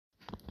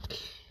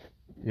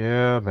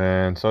Yeah,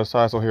 man. So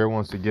Sizo here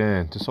once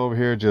again. Just over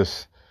here,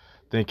 just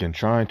thinking,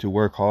 trying to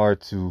work hard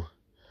to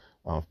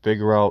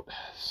figure out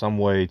some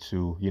way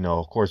to,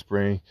 of course,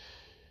 bring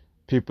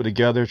people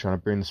together, trying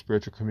to bring the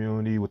spiritual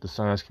community with the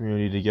science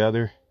community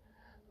together.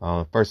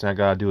 First thing I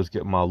gotta do is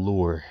get my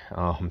lure.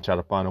 Try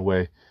to find a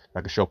way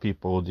I can show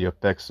people the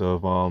effects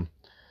of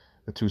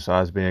the two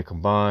sides being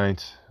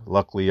combined.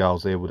 Luckily, I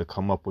was able to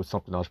come up with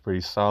something that was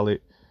pretty solid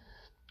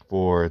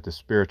for the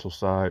spiritual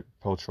side,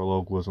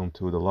 proto-logoism,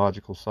 to the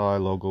logical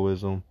side,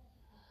 logoism.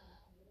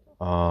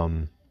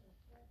 Um,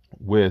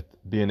 with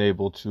being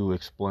able to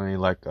explain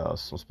like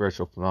some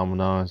spiritual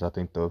phenomenons. I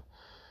think the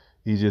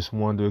easiest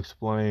one to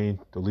explain,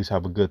 to at least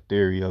have a good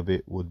theory of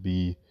it, would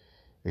be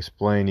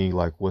explaining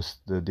like what's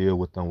the deal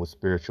with them with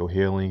spiritual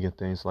healing and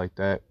things like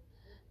that,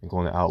 and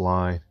going to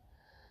outline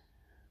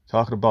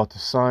talking about the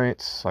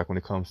science, like when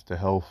it comes to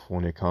health,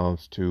 when it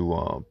comes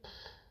to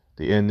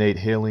the innate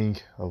healing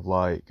of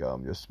like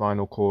your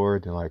spinal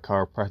cord, and like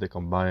chiropractic,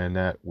 combining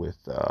that with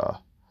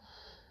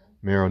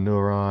mirror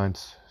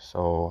neurons.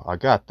 So I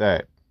got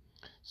that.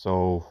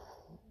 So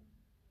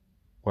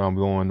what I'm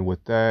going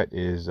with that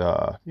is,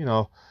 so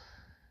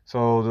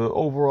the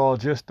overall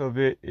gist of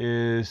it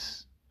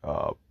is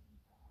uh,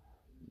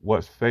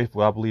 what I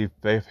believe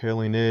faith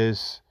healing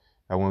is.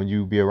 And when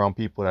you be around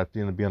people that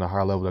seem to be on a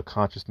higher level of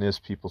consciousness,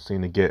 people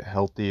seem to get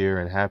healthier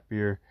and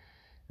happier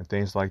and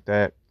things like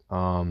that.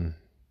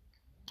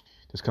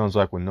 This comes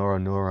like with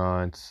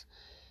neurons.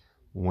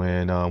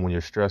 When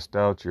you're stressed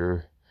out,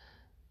 your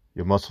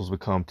muscles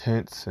become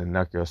tense and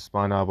knock your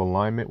spine out of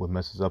alignment, which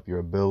messes up your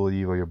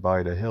ability or your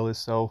body to heal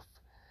itself.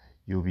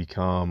 You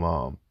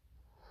become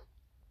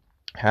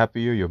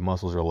happier, your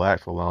muscles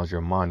relax, allows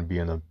your mind to be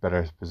in a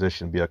better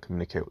position to be able to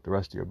communicate with the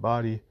rest of your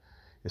body.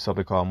 It's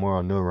something called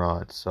moral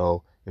neurons.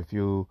 So if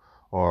you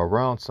are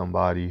around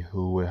somebody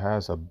who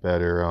has a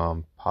better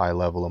high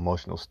level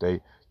emotional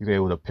state, you're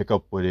able to pick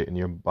up with it, and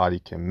your body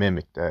can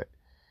mimic that.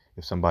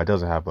 If somebody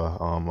doesn't have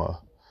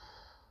a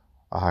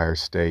higher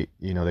state,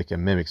 they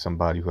can mimic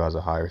somebody who has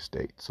a higher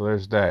state. So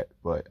there's that.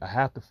 But I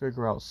have to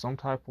figure out some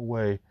type of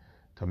way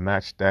to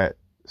match that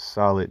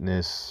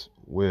solidness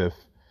with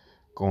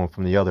going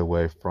from the other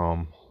way,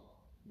 from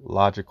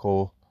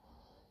logical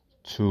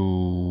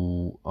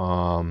to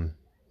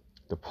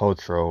the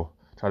potro.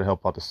 Try to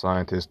help out the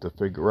scientists to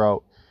figure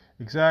out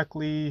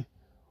exactly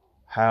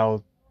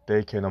how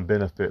they can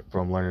benefit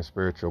from learning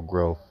spiritual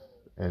growth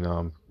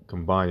and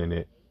combining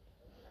it.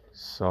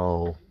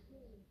 So,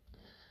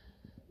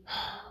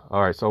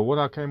 all right. So what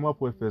I came up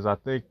with is, I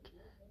think,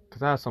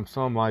 because I had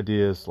some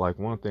ideas. Like,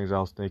 one of the things I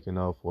was thinking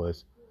of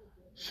was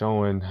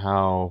showing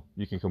how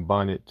you can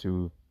combine it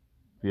to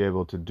be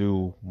able to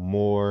do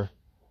more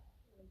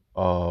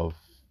of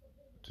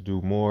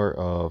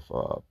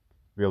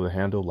be able to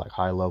handle like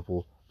high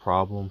level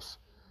problems.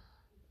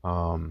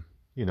 Um,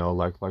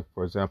 like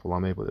for example,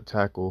 I'm able to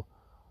tackle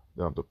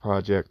the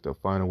project of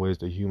finding ways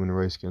the human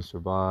race can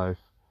survive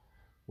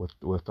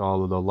with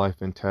all of the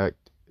life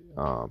intact,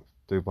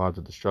 survive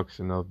the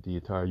destruction of the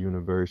entire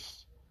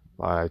universe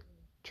by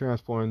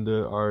transforming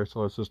our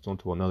solar system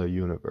to another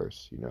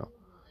universe.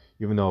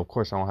 Even though of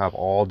course I don't have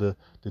all the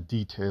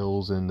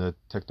details and the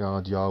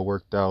technology all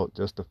worked out,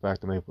 just the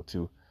fact I'm able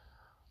to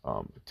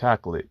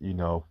tackle it,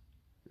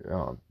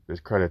 there's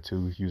credit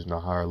to using a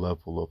higher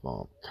level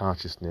of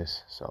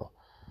consciousness. So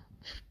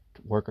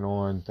working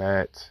on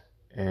that,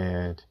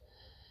 and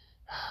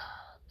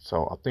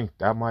so I think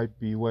that might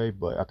be way,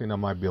 but I think that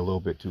might be a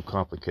little bit too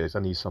complicated. I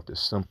need something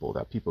simple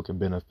that people can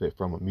benefit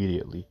from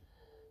immediately.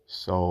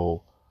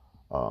 So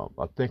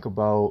I think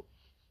about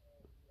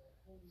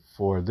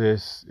for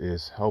this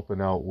is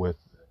helping out with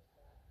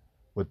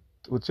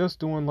with just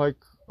doing like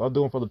I'm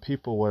doing for the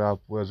people what I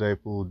was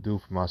able to do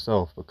for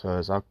myself,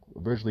 because I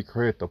originally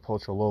created the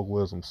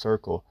Pochologism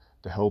Circle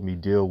to help me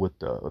deal with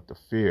the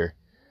fear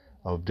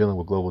of dealing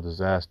with global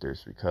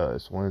disasters.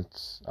 Because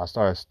once I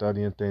started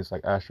studying things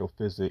like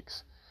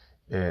astrophysics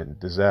and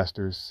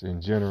disasters in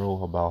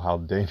general, about how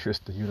dangerous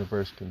the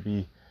universe can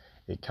be,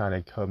 it kind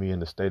of put me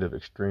in a state of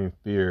extreme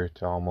fear,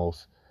 to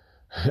almost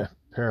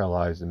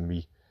paralyzing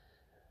me.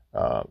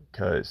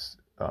 Because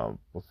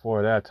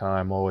before that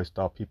time, I always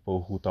thought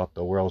people who thought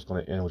the world was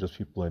going to end were just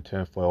people in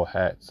tinfoil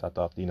hats. I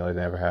thought, they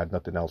never had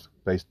nothing else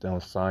based on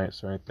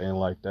science or anything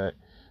like that.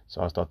 So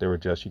I thought they were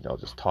just,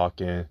 just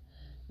talking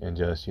and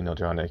just,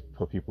 trying to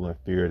put people in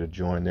fear to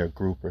join their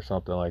group or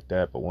something like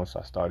that. But once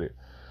I started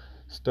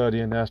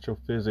studying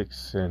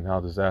astrophysics and how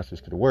disasters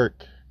could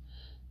work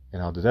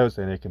and how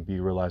devastating it can be,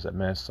 realized that,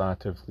 man, it's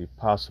scientifically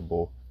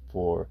possible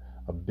for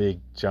a big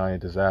giant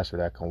disaster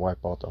that can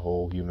wipe out the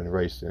whole human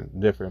race in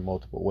different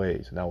multiple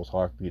ways, and that was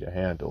hard for me to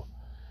handle.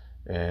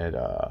 And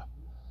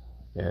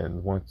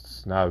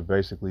once now, I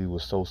basically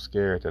was so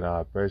scared that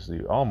I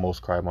basically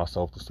almost cried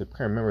myself to sleep. I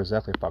can't remember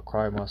exactly if I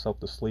cried myself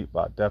to sleep,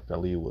 but I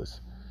definitely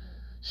was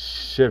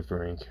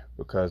shivering,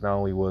 because not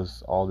only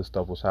was all this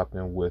stuff was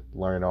happening with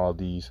learning all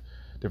these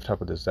different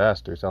type of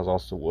disasters, that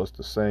was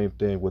the same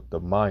thing with the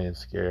Mayan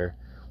scare,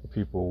 where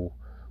people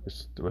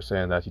were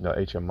saying that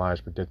ancient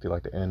Mayans predicted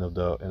like the end of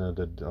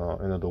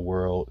the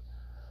world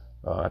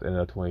at the end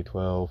of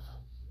 2012.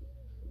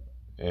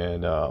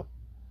 And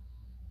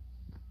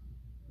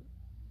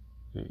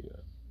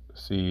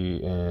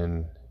see,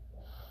 and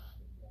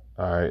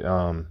all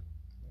right,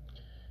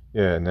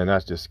 yeah, and then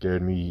that just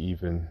scared me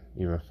even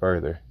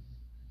further.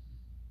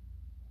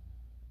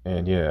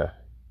 And yeah,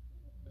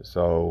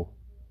 so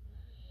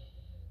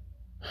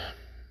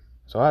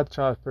I had to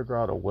try to figure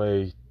out a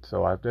way.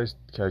 So I just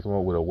kind of come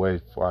up with a way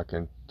before I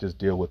can just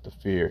deal with the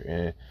fear,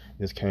 and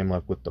this came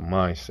up with the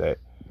mindset,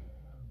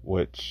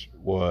 which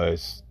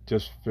was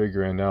just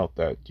figuring out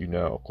that,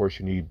 of course,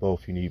 you need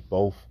both. You need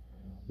both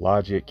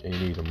logic and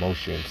you need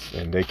emotions,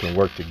 and they can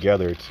work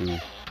together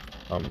to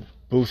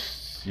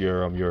boost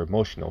your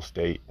emotional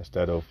state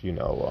instead of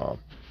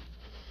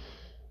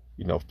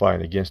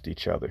fighting against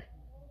each other.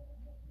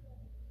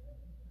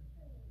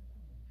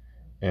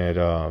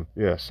 And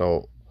yeah,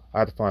 so I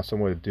had to find some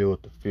way to deal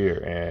with the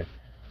fear, and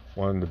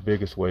one of the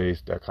biggest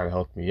ways that kind of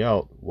helped me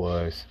out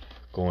was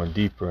going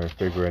deeper and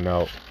figuring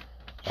out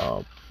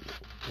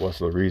what's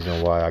the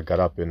reason why I got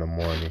up in the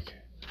morning.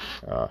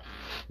 Uh,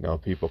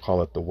 people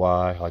call it the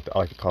why. I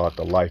like to call it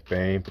the life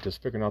aim, but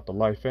just figuring out the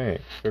life aim,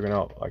 figuring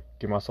out, like,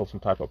 give myself some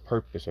type of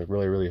purpose. It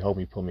really, really helped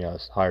me put me on a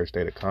higher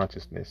state of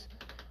consciousness,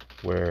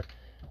 where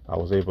I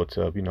was able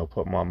to,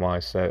 put my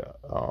mindset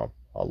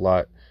a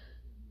lot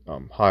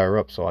higher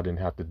up, so I didn't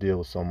have to deal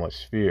with so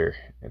much fear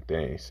and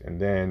things. And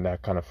then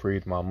that kind of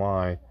freed my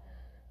mind.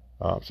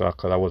 So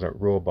because I wasn't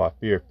ruled by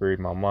fear, freed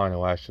my mind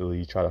to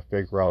actually try to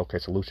figure out, okay,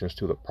 solutions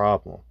to the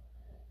problem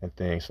and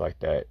things like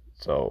that.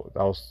 So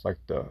that was like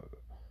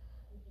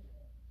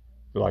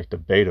the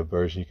beta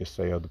version, you could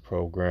say, of the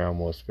program,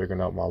 was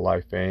figuring out my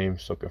life aim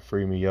so it could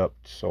free me up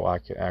so I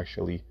could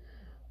actually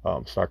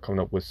start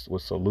coming up with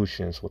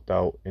solutions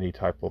without any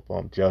type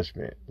of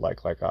judgment. Like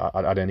I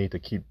didn't need to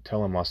keep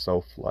telling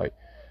myself, like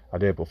I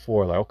did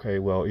before, like, okay,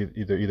 well,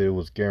 either it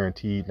was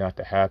guaranteed not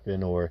to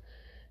happen, or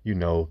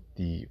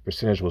the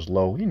percentage was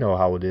low. You know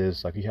how it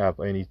is. Like, you have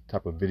any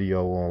type of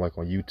video on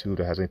YouTube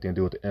that has anything to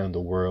do with the end of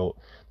the world,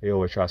 they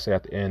always try to say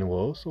at the end,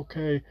 well, it's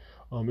okay.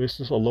 It's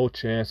just a low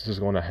chance this is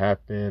going to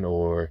happen,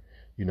 or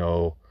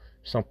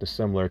something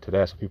similar to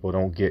that, so people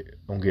don't get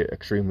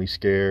extremely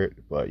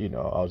scared. But I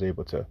was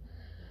able to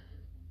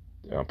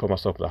put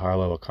myself at a higher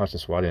level of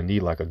consciousness where I didn't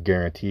need like a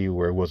guarantee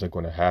where it wasn't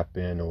going to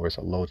happen, or it's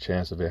a low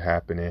chance of it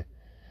happening,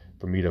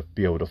 for me to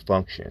be able to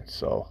function.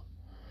 So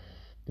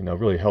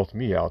really helped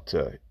me out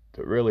to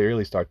really,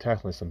 really start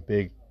tackling some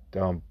big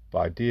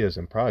ideas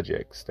and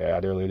projects that I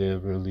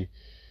didn't really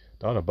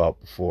thought about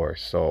before.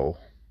 So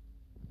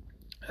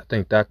I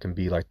think that can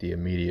be like the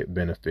immediate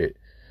benefit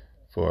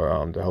for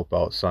to help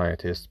out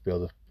scientists to be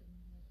able to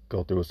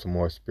go through some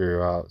more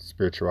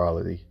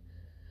spirituality.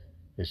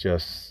 It's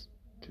just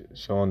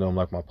showing them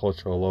like my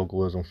cultural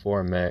localism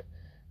format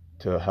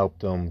to help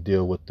them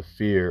deal with the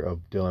fear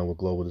of dealing with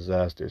global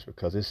disasters,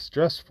 because it's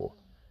stressful.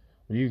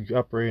 When you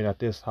operating at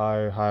this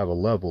high of a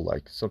level,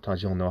 like,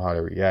 sometimes you don't know how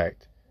to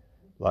react.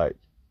 Like,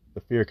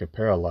 the fear can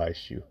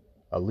paralyze you.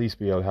 At least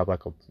be able to have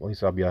like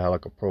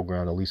a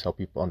program to at least help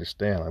people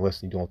understand, like,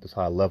 listen, you're doing at this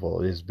high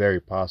level, it is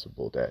very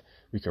possible that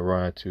we can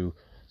run into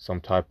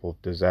some type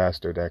of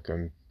disaster that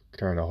can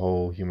turn the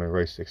whole human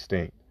race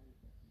extinct.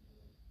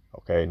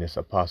 Okay, and it's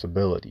a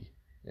possibility.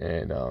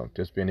 And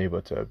just being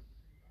able to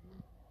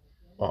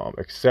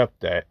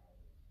accept that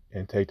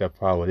and take that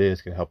for how it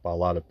is can help a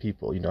lot of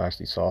people,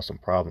 actually solve some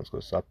problems.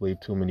 Because I believe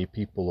too many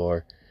people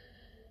are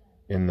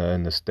in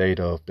the state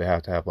of, they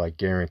have to have like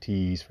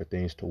guarantees for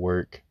things to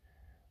work,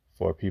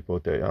 for people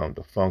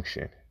to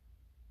function.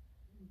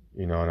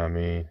 You know what I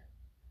mean?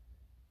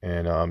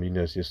 And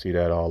you see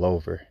that all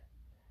over.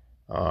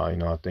 I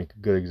think a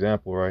good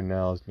example right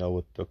now is,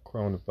 with the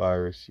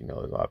coronavirus. There's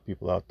a lot of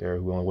people out there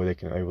who, the only way they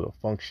can be able to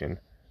function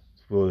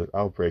through the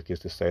outbreak is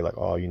to say, like,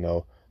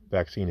 oh,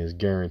 vaccine is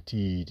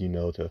guaranteed,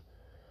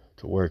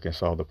 to work and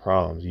solve the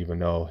problems. Even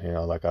though,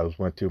 like, I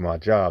went through my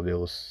job, it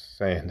was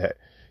saying that,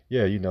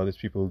 yeah, there's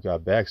people who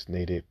got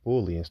vaccinated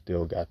fully and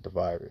still got the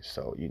virus.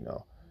 So,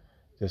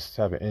 just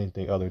having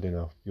anything other than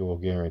a full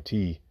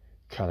guarantee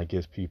kind of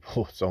gives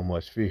people so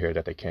much fear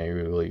that they can't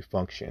really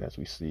function, as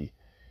we see.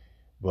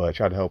 But I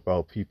try to help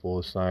out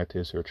people,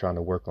 scientists who are trying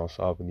to work on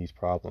solving these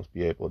problems,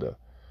 be able to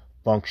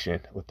function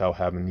without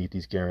having to need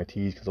these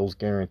guarantees, because those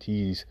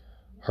guarantees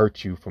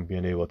hurt you from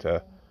being able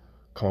to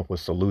come up with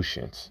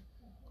solutions.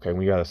 Okay,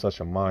 when you got such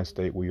a mind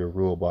state where you're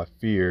ruled by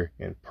fear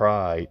and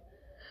pride,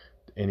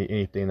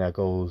 anything that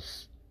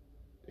goes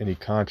any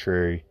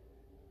contrary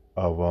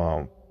of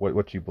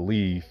what you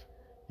believe,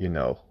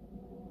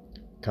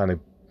 kind of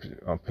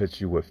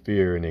puts you with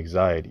fear and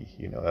anxiety.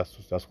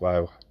 That's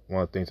why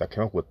one of the things I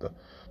came up with the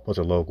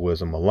cultural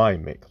localism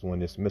alignment, because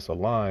when it's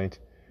misaligned,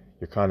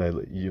 one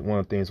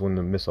of the things when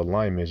the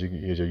misalignment is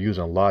you're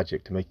using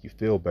logic to make you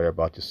feel better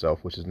about yourself,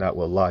 which is not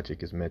what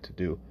logic is meant to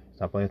do. It's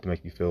not meant to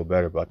make you feel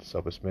better about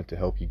yourself. It's meant to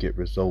help you get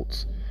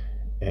results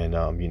and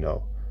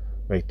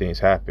make things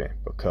happen.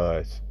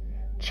 Because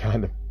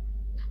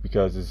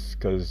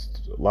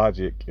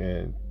logic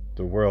and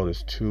the world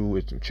is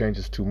it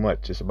changes too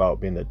much. It's about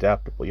being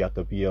adaptable. You have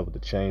to be able to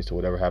change to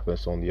whatever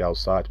happens on the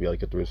outside to be able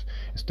to get and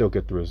still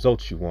get the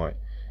results you want,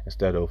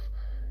 instead of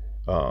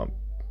um,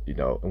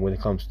 and when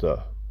it comes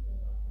to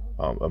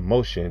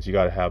emotions, you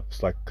got to have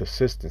like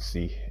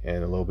consistency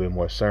and a little bit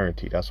more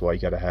certainty. That's why you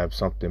got to have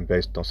something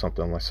based on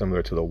something like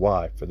similar to the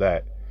why for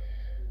that.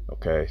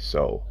 Okay,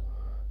 so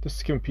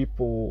this is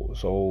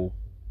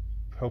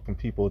helping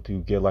people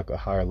to get like a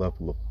higher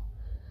level of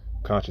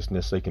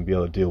consciousness so they can be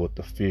able to deal with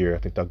the fear. I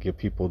think that'll give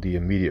people the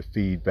immediate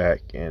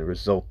feedback and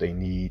result they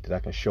need, that I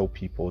can show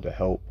people to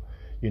help,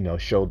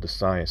 show the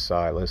science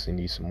side. Listen,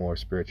 you need some more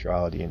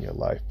spirituality in your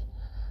life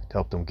to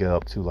help them get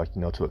up to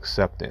to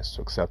acceptance,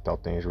 to accept how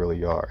things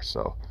really are.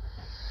 So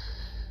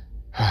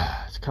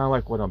it's kind of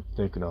like what I'm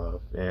thinking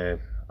of, and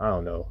I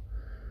don't know,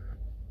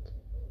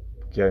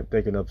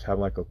 thinking of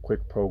having like a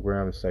quick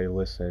program to say,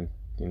 listen,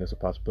 there's a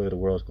possibility the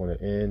world's going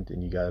to end,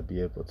 and you got to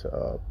be able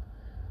to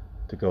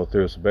go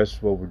through. So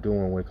basically what we're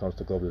doing when it comes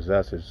to global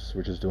disasters,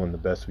 we're just doing the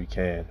best we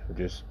can.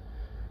 It's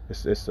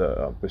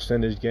a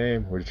percentage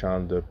game. We're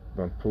trying to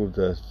improve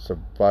the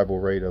survival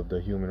rate of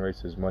the human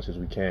race as much as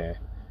we can.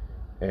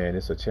 And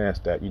it's a chance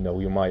that,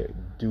 we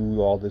might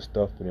do all this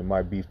stuff and it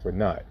might be for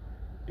naught.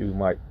 We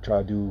might try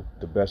to do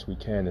the best we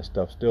can and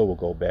stuff still will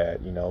go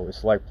bad.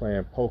 It's like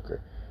playing poker.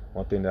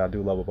 One thing that I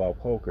do love about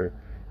poker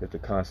is the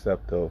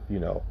concept of,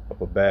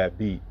 of a bad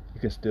beat.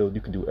 You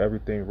can do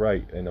everything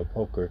right in a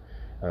poker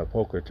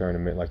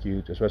tournament,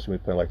 especially when you're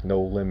playing like no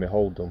limit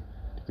hold'em.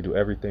 You can do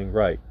everything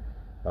right,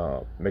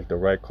 make the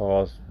right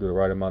calls, do the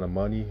right amount of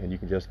money, and you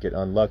can just get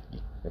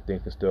unlucky and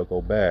things can still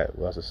go bad.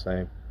 Well, that's the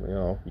same,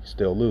 you can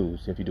still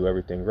lose if you do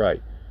everything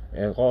right.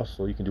 And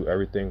also, you can do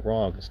everything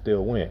wrong and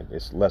still win.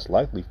 It's less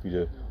likely for you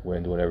to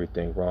win doing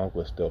everything wrong,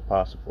 but it's still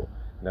possible.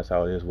 And that's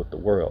how it is with the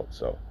world.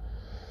 So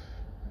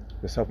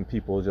it's helping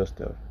people just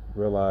to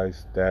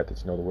realize that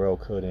the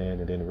world could end,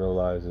 and then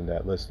realizing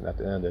that, listen, at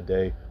the end of the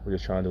day, we're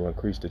just trying to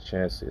increase the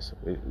chances.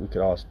 We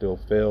could all still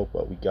fail,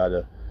 but we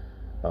gotta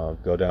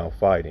go down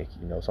fighting.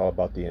 It's all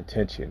about the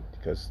intention,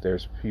 because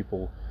there's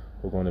people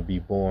who are going to be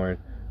born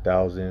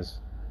thousands,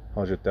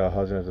 hundreds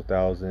of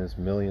thousands,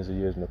 millions of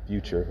years in the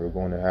future, who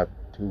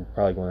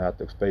probably going to have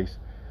to face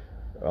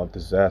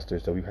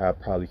disasters that we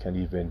probably can't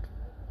even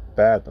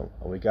fathom.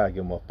 And we gotta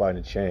give them a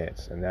fighting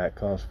chance, and that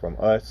comes from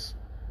us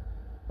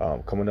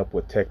coming up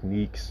with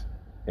techniques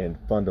and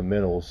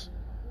fundamentals,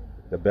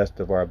 the best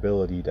of our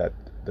ability, that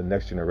the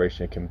next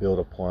generation can build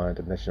upon,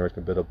 and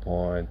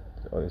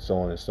so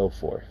on and so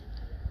forth.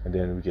 And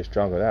then we get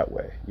stronger that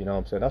way. You know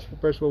what I'm saying?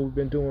 That's what we've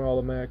been doing all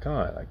of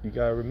mankind. Like, you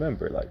gotta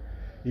remember, like,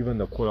 even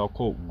the quote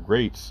unquote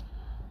greats,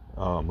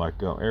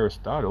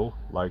 Aristotle,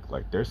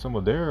 like there's some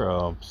of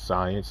their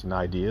science and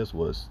ideas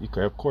was,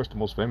 of course, the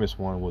most famous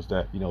one was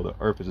that the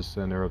Earth is the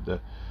center of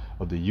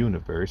the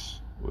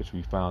universe, which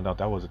we found out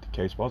that wasn't the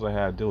case. But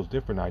also there was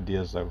different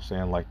ideas that were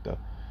saying like the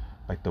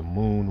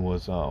moon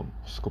was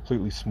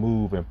completely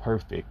smooth and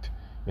perfect,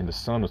 and the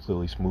sun was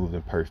clearly smooth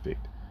and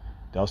perfect.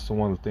 That was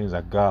one of the things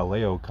that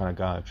Galileo kind of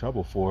got in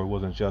trouble for. It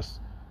wasn't just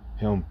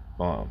him,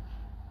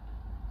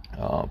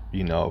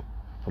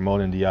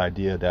 promoting the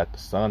idea that the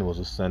sun was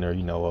the center,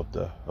 of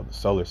the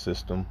solar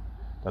system,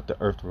 that the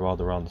Earth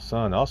revolved around the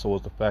sun. Also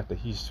was the fact that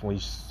when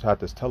he had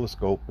this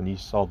telescope and he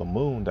saw the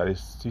moon, that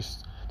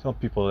he's telling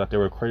people that there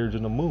were craters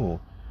in the moon.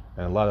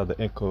 And a lot of the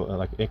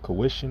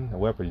Inquisition, or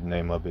whatever the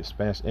name of it,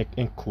 Spanish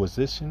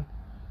Inquisition,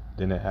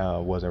 then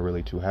it wasn't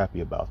really too happy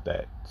about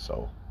that.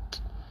 So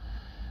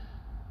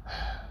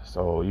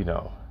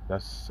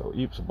that's so.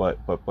 But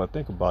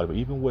think about it. But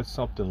even with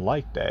something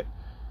like that,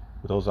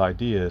 with those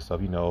ideas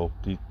of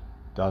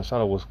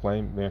Aristotle was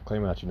claiming that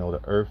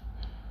the Earth,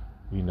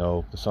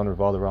 the sun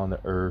revolved around the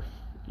Earth,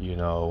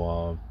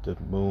 the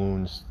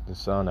moons, the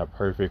sun are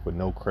perfect with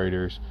no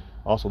craters.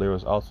 Also, there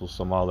was also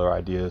some other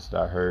ideas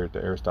that I heard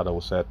that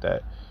Aristotle said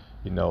that,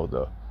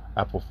 the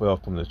apple fell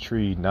from the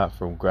tree not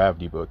from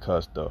gravity, but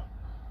because the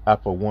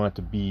apple wanted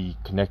to be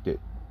connected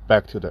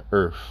back to the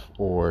earth,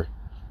 or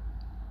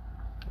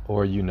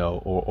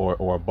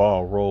a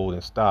ball rolled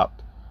and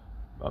stopped,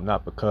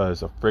 not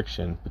because of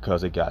friction,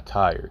 because it got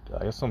tired.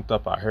 That's some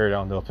stuff I heard. I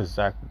don't know if it's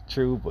exactly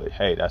true, but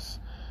hey, that's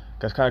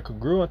kind of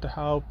congruent to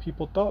how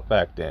people thought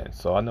back then.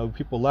 So I know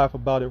people laugh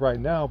about it right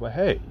now, but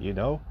hey,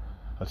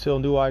 until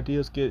new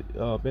ideas get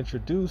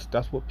introduced,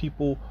 that's what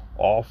people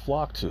all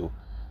flock to.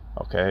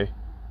 Okay,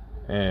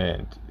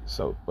 and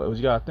so, but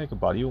you gotta think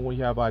about it. Even when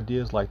you have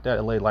ideas like that,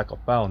 it lay like a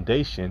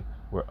foundation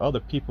where other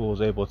people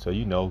was able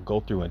to go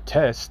through and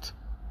test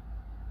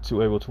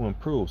to able to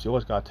improve. So you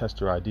always gotta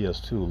test your ideas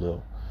too.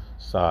 Little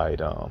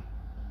side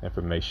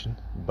information,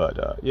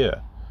 but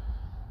yeah.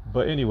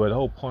 But anyway, the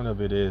whole point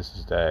of it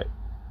is that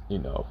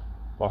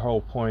our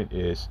whole point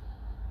is,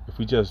 if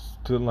we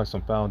just do like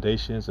some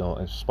foundations and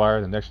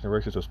inspire the next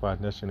generation to inspire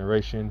the next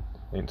generation,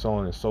 and so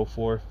on and so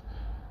forth,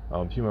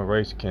 human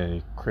race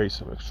can create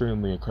some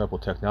extremely incredible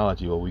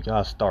technology. But we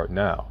gotta start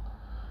now.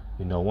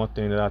 One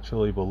thing that I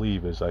truly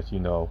believe is like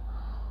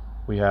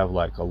we have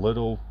like a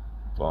little,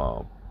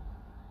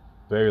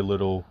 very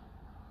little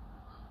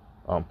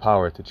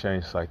power to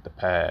change like the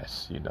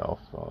past,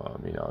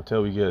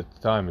 until we get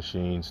time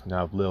machines and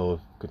have little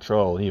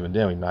control. And even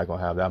then, we're not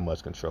gonna have that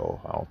much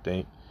control, I don't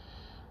think.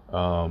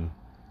 Um,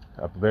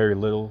 have very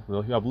little.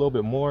 You have a little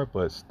bit more,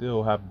 but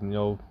still have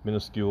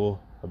minuscule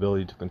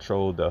ability to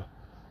control the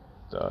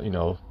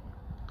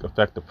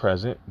affect the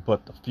present,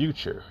 but the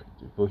future.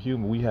 For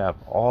human, we have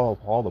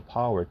all the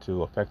power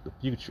to affect the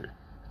future.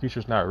 The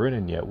future's not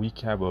written yet. We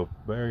have a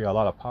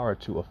lot of power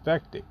to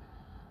affect it.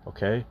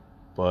 Okay,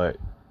 but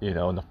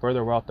and the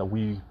further out that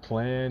we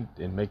plan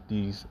and make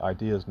these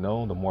ideas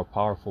known, the more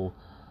powerful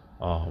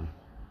um,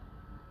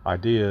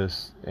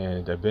 ideas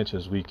and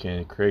adventures we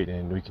can create,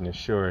 and we can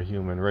ensure a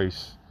human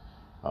race,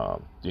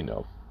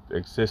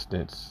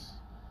 existence,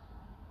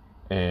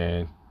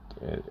 and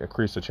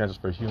increase the chances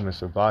for human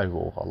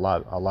survival a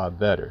lot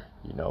better.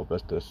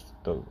 But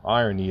the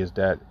irony is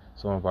that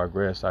some of our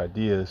greatest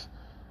ideas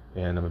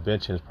and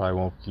inventions probably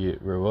won't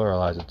get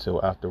realized until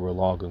after we're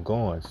long and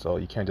gone. So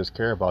you can't just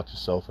care about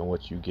yourself and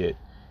what you get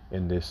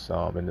in this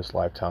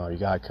lifetime. You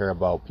gotta care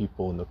about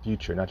people in the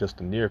future, not just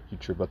the near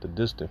future, but the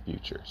distant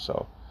future.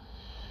 So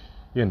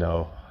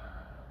I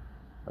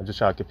just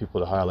try to get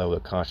people to a higher level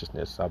of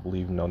consciousness. I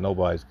believe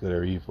nobody's good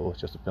or evil. It's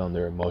just depending on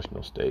their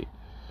emotional state.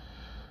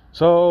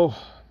 So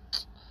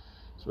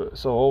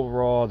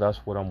overall, that's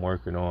what I'm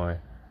working on.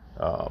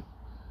 Um,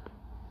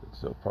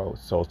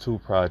 so two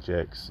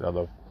projects.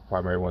 The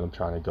primary one I'm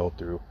trying to go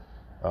through.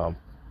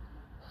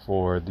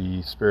 For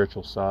the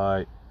spiritual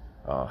side,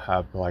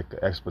 have like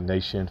an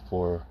explanation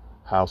for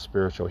how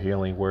spiritual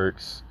healing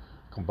works,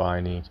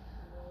 combining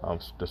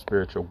the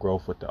spiritual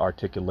growth with the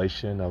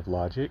articulation of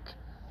logic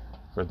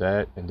for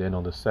that. And then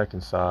on the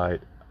second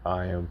side,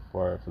 I am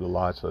for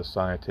the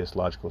scientist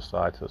logical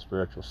side to the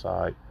spiritual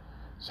side.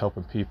 It's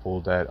helping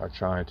people that are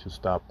trying to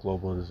stop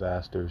global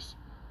disasters,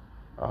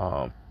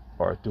 or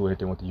do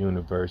anything with the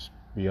universe,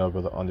 be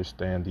able to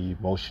understand the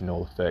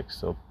emotional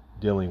effects of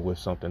dealing with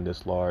something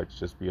this large.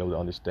 Just be able to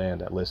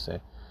understand that,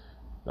 listen,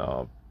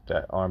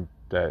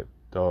 that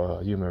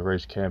the human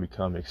race can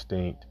become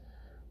extinct.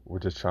 We're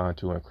just trying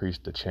to increase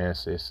the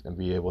chances and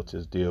be able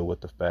to deal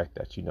with the fact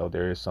that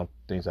there is some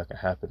things that can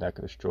happen that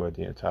can destroy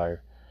the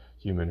entire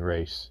human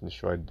race,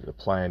 destroy the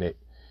planet,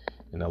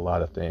 and a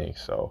lot of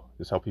things. So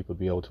just help people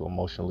be able to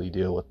emotionally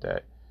deal with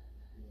that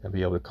and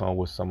be able to come up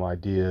with some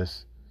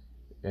ideas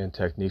and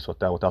techniques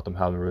without them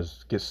having to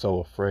get so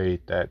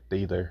afraid that they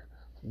either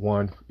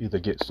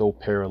get so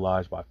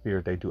paralyzed by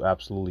fear they do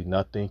absolutely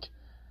nothing,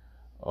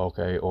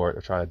 okay, or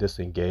try to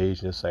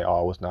disengage and just say,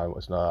 oh, it's not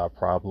our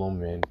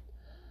problem, and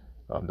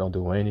don't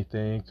do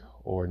anything.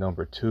 Or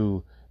number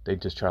two, they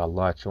just try to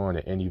latch on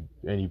to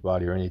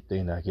anybody or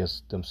anything that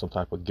gives them some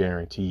type of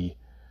guarantee,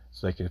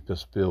 so they can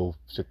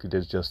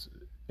just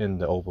in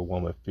the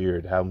overwhelming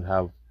fear, to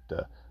have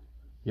to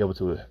be able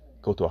to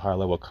go to a higher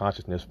level of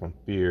consciousness from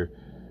fear,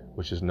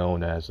 which is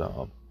known as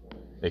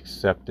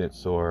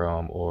acceptance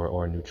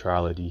or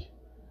neutrality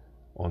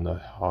on the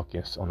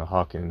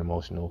Hawking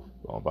emotional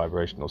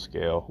vibrational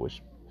scale,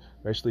 which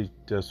basically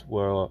just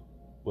or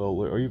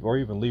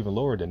even even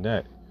lower than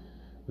that,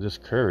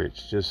 just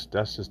courage.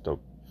 That's just the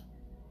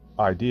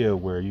idea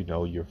where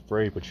you're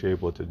afraid but you're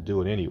able to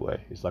do it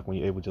anyway. It's like when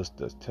you're able just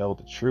to tell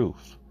the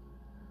truth.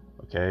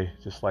 Okay,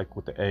 just like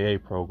with the AA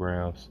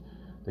programs,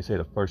 they say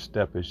the first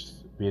step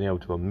is being able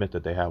to admit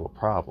that they have a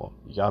problem.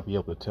 You gotta be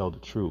able to tell the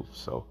truth.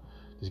 So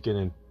just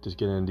getting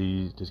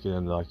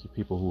like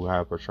people who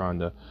are trying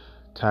to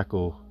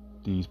tackle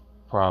these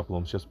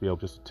problems, just be able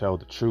to tell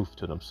the truth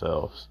to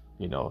themselves.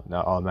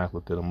 Not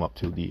automatically get them up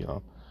to the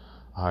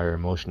higher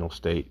emotional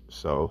state.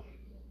 So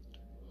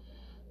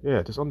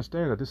yeah, just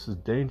understand that this is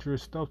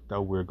dangerous stuff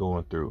that we're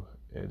going through,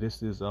 and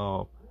this is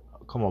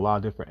come a lot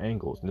of different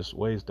angles, and there's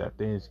ways that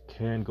things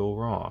can go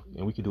wrong,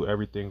 and we can do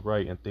everything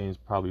right, and things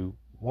probably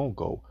won't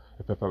go.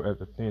 If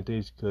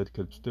things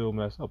could still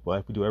mess up, but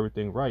if we do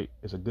everything right,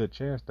 it's a good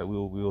chance that we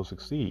will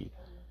succeed.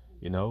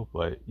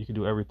 But you can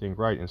do everything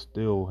right and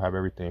still have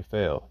everything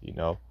fail.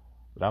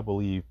 But I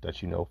believe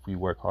that if we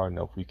work hard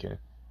enough, we can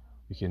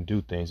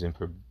do things and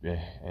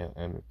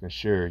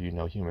ensure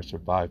human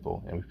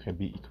survival, and we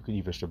can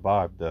even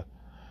survive the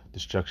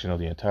destruction of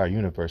the entire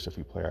universe if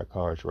we play our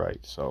cards right.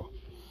 So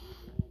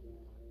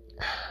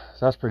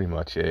that's pretty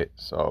much it.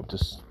 So I'm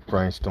just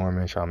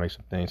brainstorming, trying to make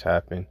some things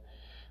happen.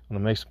 I'm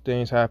gonna make some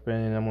things happen,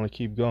 and I'm gonna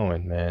keep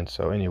going, man.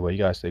 So anyway, you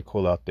guys stay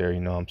cool out there, you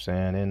know what I'm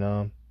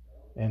saying,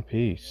 and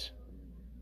peace.